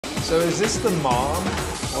So is this the mom?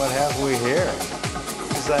 What have we here?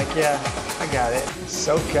 She's like, yeah, I got it.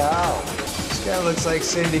 SoCal. This guy looks like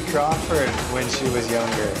Cindy Crawford when she was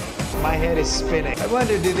younger. My head is spinning. I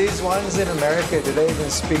wonder, do these ones in America, do they even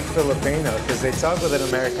speak Filipino? Because they talk with an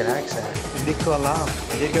American accent. Hindi ko alam.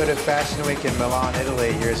 I did go to Fashion Week in Milan,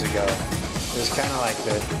 Italy years ago. It was kind of like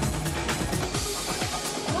this.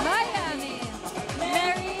 Miami,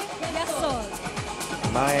 Mary Gasol.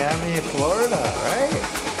 Miami, Florida,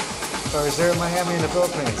 right? Or is there a Miami in the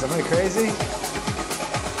Philippines? Am I crazy?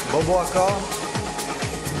 Boboaco?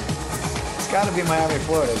 It's got to be Miami,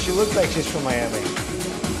 Florida. She looked like she's from Miami.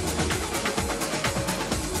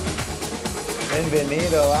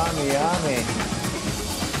 Bienvenido a Miami.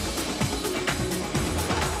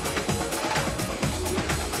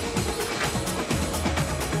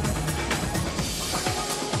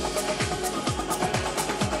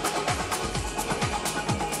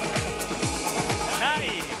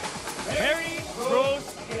 Very Rose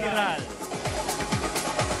Giral.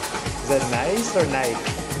 Is that nice or Nike?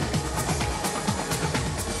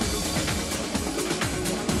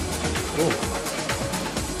 Ooh.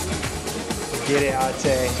 You get it,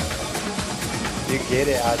 Ate. You get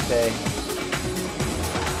it, Ate.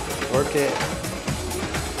 Work it.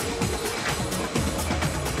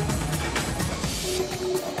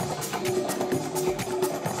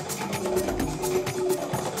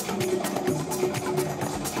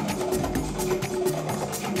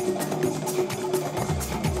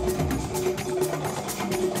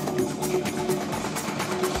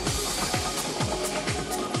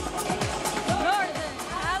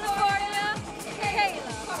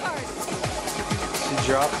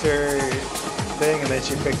 Dropped her thing and then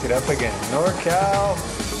she picked it up again. NorCal,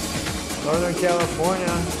 Northern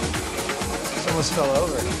California. She almost fell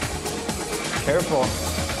over. Careful.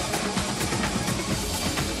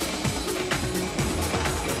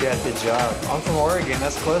 You got the job. I'm from Oregon.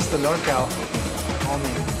 That's close to NorCal. Call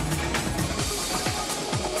me.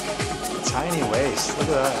 Tiny waist. Look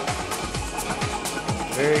at that.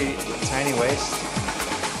 Very tiny waist.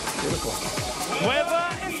 Beautiful.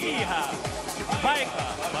 Nueva Ecija.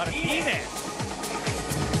 Micah Martinez.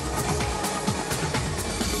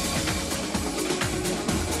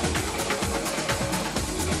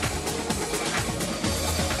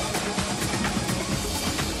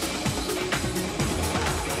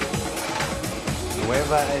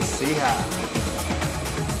 Nueva Ecija.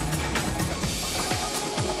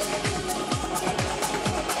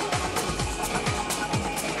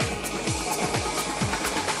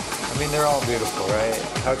 I mean, they're all beautiful, right?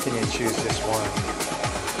 How can you choose just one?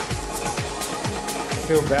 I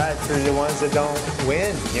feel bad for the ones that don't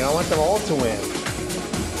win. You know, I want them all to win.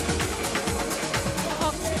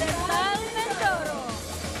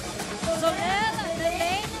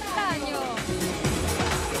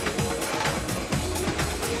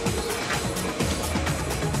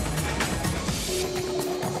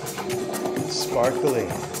 Sparkly,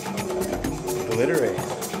 glittery.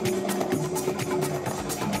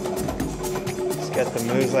 It's got the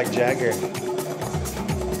moves like Jagger.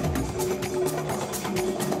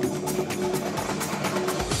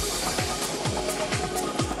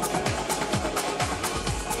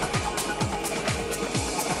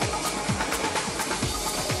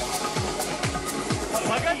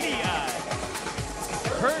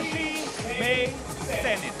 Hershey May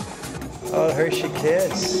Senate. Oh, Hershey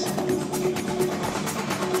Kiss.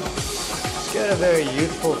 She's got a very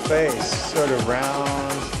youthful face, sort of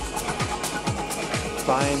round,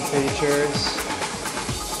 fine features.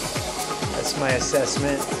 That's my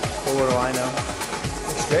assessment. But what do I know?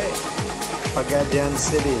 It's great. Pageant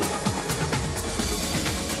City.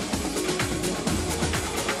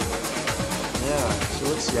 Yeah, she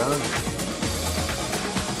looks young.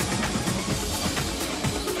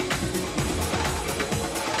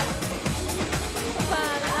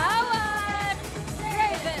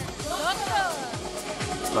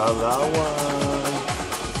 Palawan.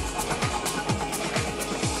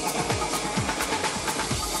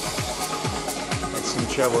 Had some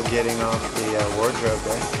trouble getting off the wardrobe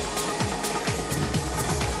there.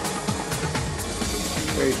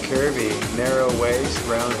 Very curvy, narrow waist,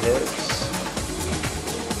 round hips.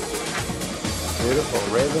 Beautiful.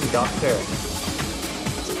 Raven Doctor.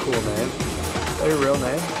 It's a cool name. Is that your real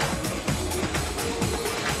name?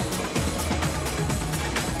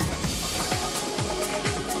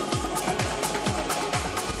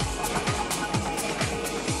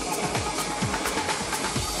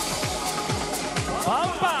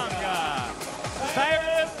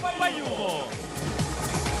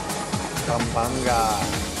 Pampanga.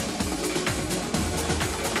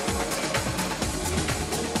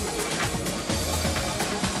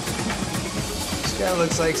 Kind of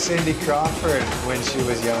looks like Cindy Crawford when she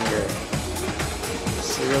was younger.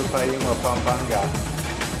 Cyril Payumo Pampanga.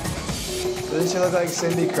 Doesn't she look like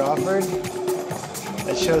Cindy Crawford?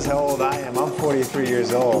 That shows how old I am. I'm 43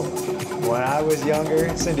 years old. When I was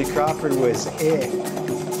younger, Cindy Crawford was it.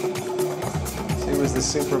 She was the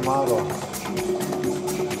supermodel.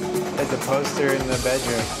 Had the poster in the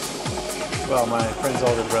bedroom. Well, my friend's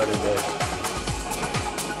older brother did.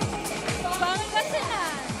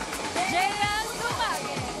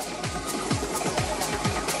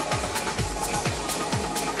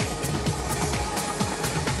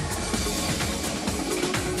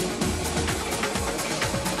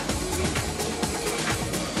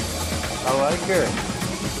 I like her.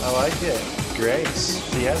 I like it. Grace.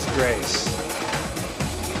 She has grace.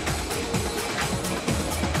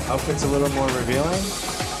 Outfit's a little more revealing.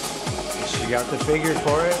 She got the figure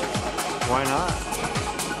for it. Why not?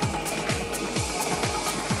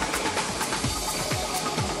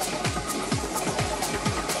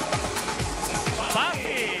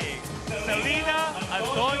 Pasig, Selena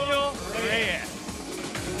Antonio Reyes.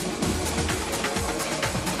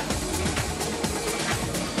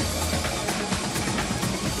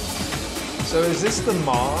 So is this the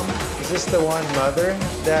mom? Is this the one mother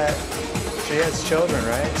that she has children,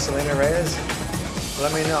 right? Selena Reyes?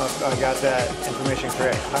 Let me know if I got that information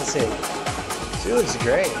correct. Pasig. She looks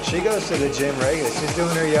great. She goes to the gym regularly. She's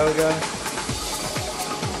doing her yoga.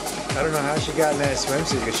 I don't know how she got in that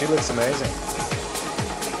swimsuit because she looks amazing.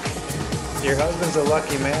 Your husband's a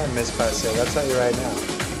lucky man, Miss Pasig. I'll tell you right now.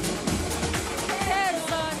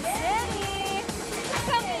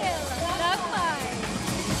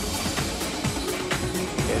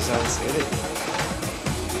 Quezon City.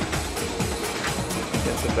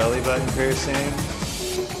 Get the belly button piercing.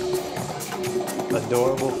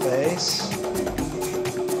 Adorable face.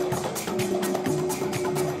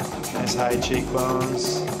 Nice high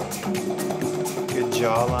cheekbones. Good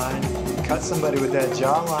jawline. Cut somebody with that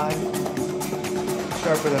jawline.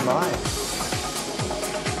 Sharper than mine.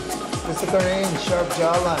 Mr. Kareem, sharp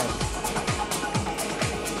jawline.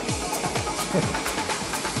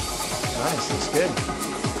 Nice, looks good.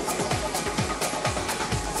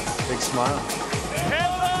 Big smile.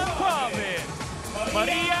 Quezon Province,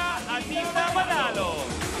 Maria Anita Manalo.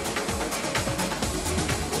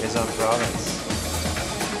 Quezon Province.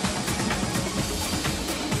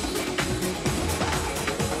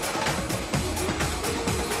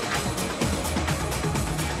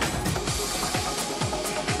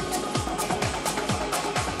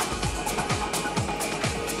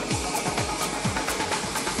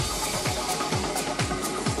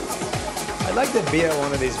 I'd like to be at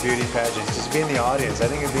one of these beauty pageants, just be in the audience. I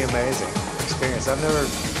think it'd be amazing experience. I've never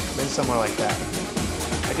been somewhere like that.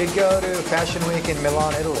 I did go to Fashion Week in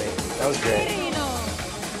Milan, Italy. That was great.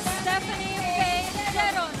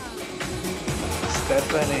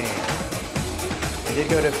 Stephanie. I did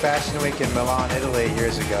go to Fashion Week in Milan, Italy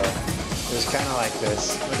years ago. It was kind of like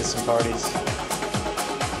this. Went to some parties.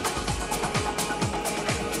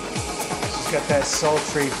 She's got that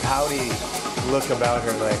sultry, pouty look about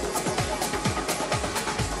her, like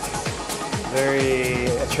very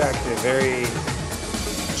attractive, very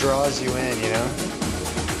draws you in, you know?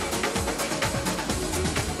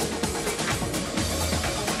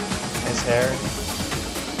 Nice hair.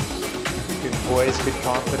 Good poise, good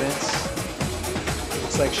confidence.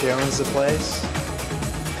 Looks like she owns the place.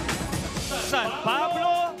 San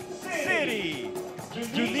Pablo City,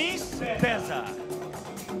 Eunice Beza.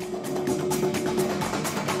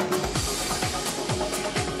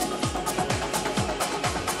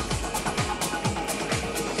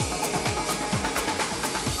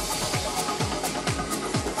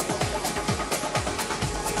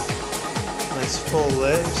 Nice full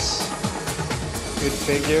lips, good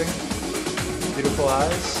figure, beautiful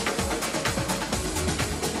eyes.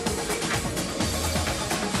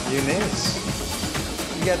 Eunice,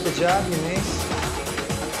 you got the job, Eunice.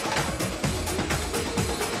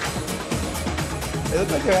 They look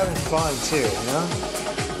like they're having fun too, you know?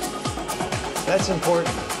 That's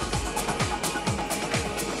important.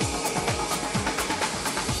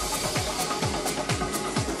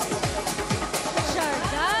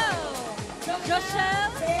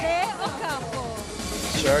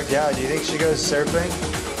 Shargao, do you think she goes surfing?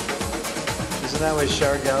 Isn't that what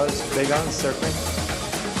Shargao is big on, surfing?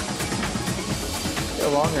 Look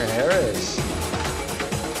how long her hair is.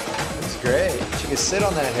 Looks great. She can sit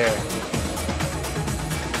on that hair.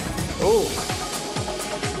 Ooh.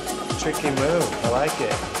 Tricky move. I like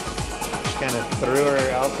it. She kind of threw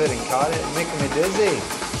her outfit and caught it, making me dizzy.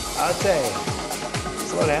 Ate.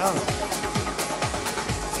 Slow down.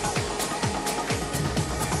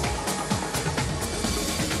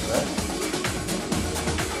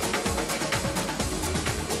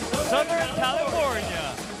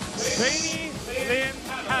 Trainee Lynn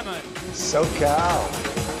Hammond. SoCal.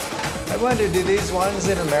 I wonder, do these ones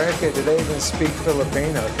in America, do they even speak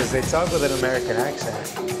Filipino? Because they talk with an American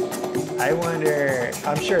accent. I wonder,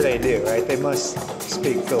 I'm sure they do, right? They must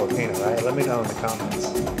speak Filipino, right? Let me know in the comments.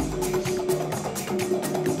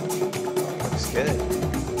 Looks good.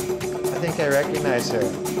 I think I recognize her.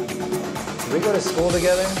 Did we go to school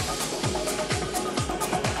together?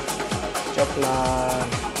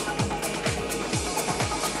 Choplan.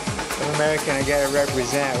 I'm American, I gotta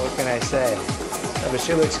represent. What can I say? No, but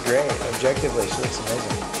she looks great. Objectively, she looks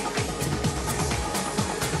amazing.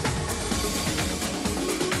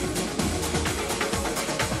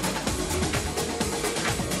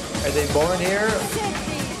 Are they born here?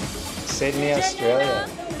 Sydney, Australia.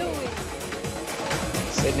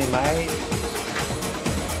 Sydney, mate.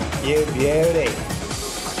 You beauty.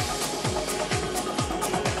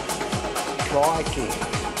 Crikey.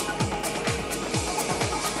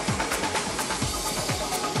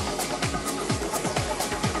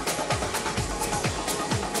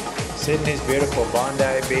 Sydney's beautiful.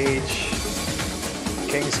 Bondi Beach,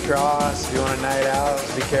 King's Cross. If you want a night out,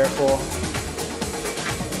 be careful.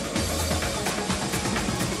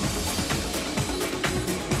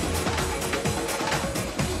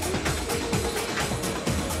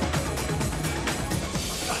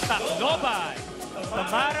 Tacloban,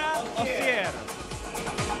 Tamara Osier.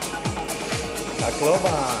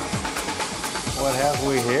 Tacloban. What have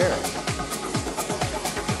we here?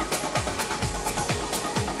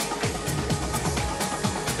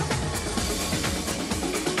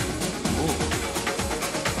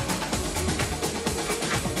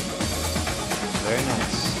 Very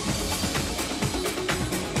nice.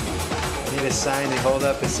 I need a sign to hold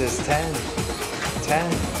up. It says 10,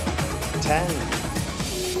 10, 10.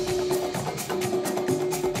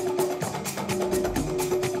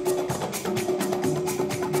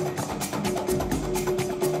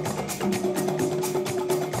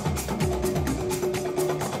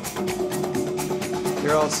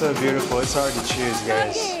 You're all so beautiful. It's hard to choose,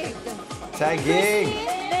 guys. Taguig.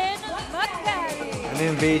 I'm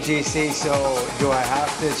in BGC, so do I have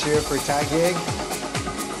to cheer for Taguig?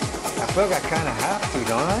 I feel like I kind of have to,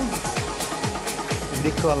 don't I?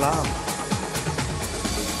 Hindi ko alam.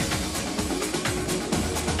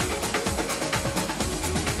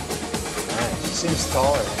 Alright, she seems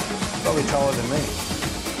taller. Probably taller than me.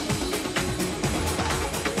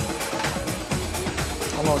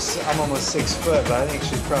 I'm almost 6 foot, but I think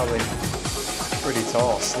she's probably pretty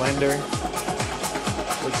tall. Slender.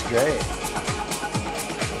 Looks great.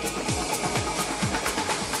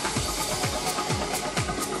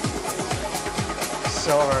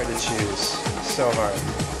 So hard to choose. So hard.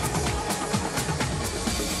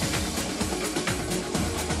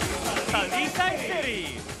 Talisay City,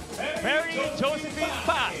 Mary Josephine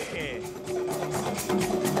Pasig.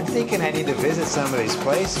 I'm thinking I need to visit some of these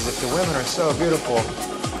places if the women are so beautiful.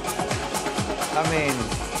 I mean,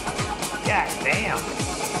 god damn.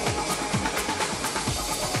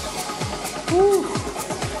 Woo.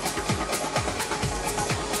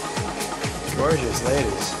 Gorgeous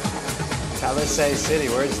ladies. Talisay City,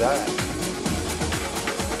 where's that?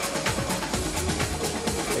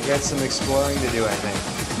 I got some exploring to do, I think,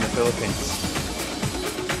 in the Philippines.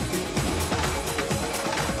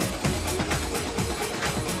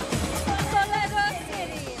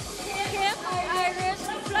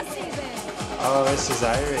 Oh, this is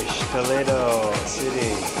Irish. Toledo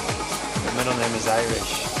City. The middle name is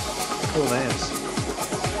Irish. Cool names.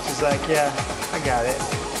 She's like, yeah, I got it.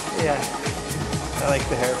 Yeah. I like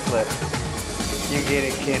the hair flip. You get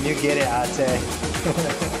it, Kim. You get it, Ate.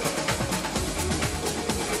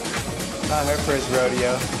 Not her first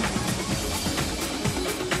rodeo.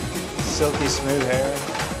 Silky smooth hair.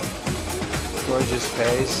 Gorgeous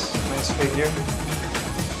face. Nice figure.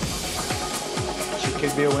 She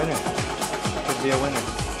could be a winner. Be a winner.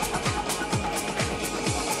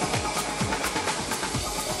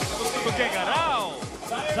 Tuguegarao,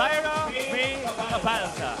 Zaira May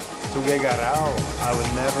Abalza. Tuguegarao. I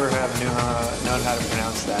would never have known how to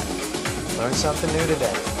pronounce that. Learned something new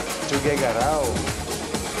today. Tuguegarao.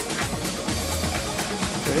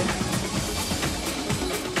 Pretty?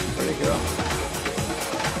 Pretty girl.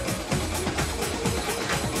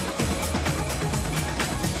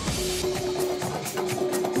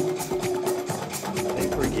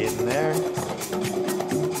 Getting there.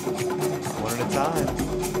 One at a time.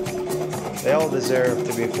 They all deserve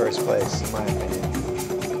to be first place, in my opinion.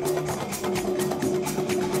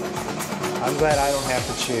 I'm glad I don't have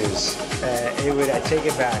to choose. I take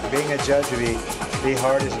it back. Being a judge would be the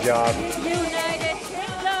hardest job. United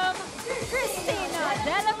Kingdom, Christina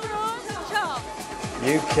Dela Cruz, Chop.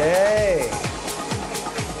 UK.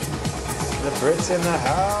 The Brits in the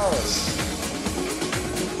house.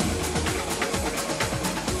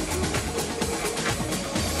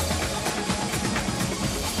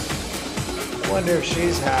 I wonder if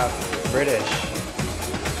she's half British,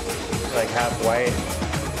 like half white,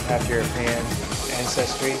 half European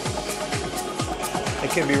ancestry. I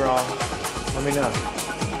could be wrong. Let me know.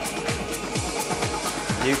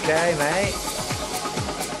 UK, mate.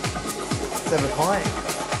 Let's have a point.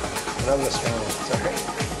 I love Australia. Sorry.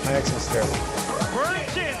 My accent's terrible.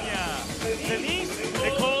 Virginia, Denise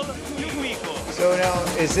Nicole Ubico. So now,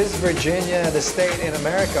 is this Virginia, the state in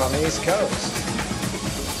America on the East Coast?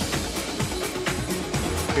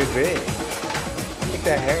 Could be. Look at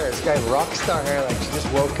that hair. It's got rock star hair, like she just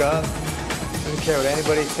woke up. Doesn't care what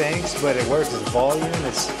anybody thinks, but it works. It's volume.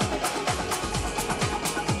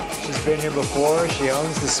 She's been here before. She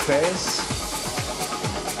owns the space.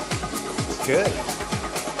 It's good.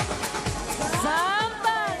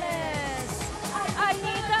 Zambales.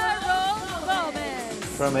 Anita Rose Gomez.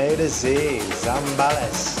 From A to Z,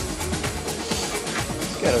 Zambales.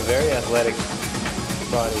 She's got a very athletic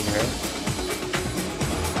body here.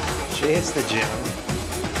 She hits the gym.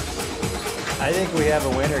 I think we have a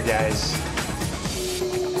winner, guys.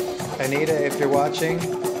 Anita, if you're watching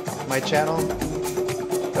my channel,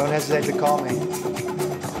 don't hesitate to call me.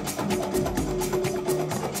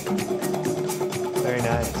 Very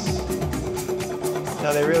nice.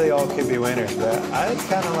 No, they really all could be winners, but I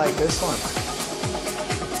kind of like this one.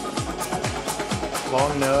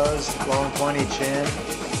 Long nose, long pointy chin,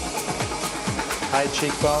 high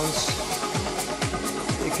cheekbones.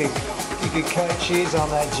 You could cut cheese on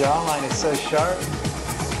that jawline, it's so sharp.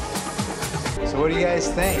 So what do you guys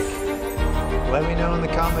think? Let me know in the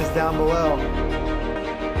comments down below.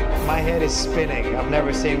 My head is spinning. I've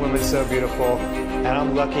never seen women so beautiful, and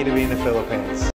I'm lucky to be in the Philippines.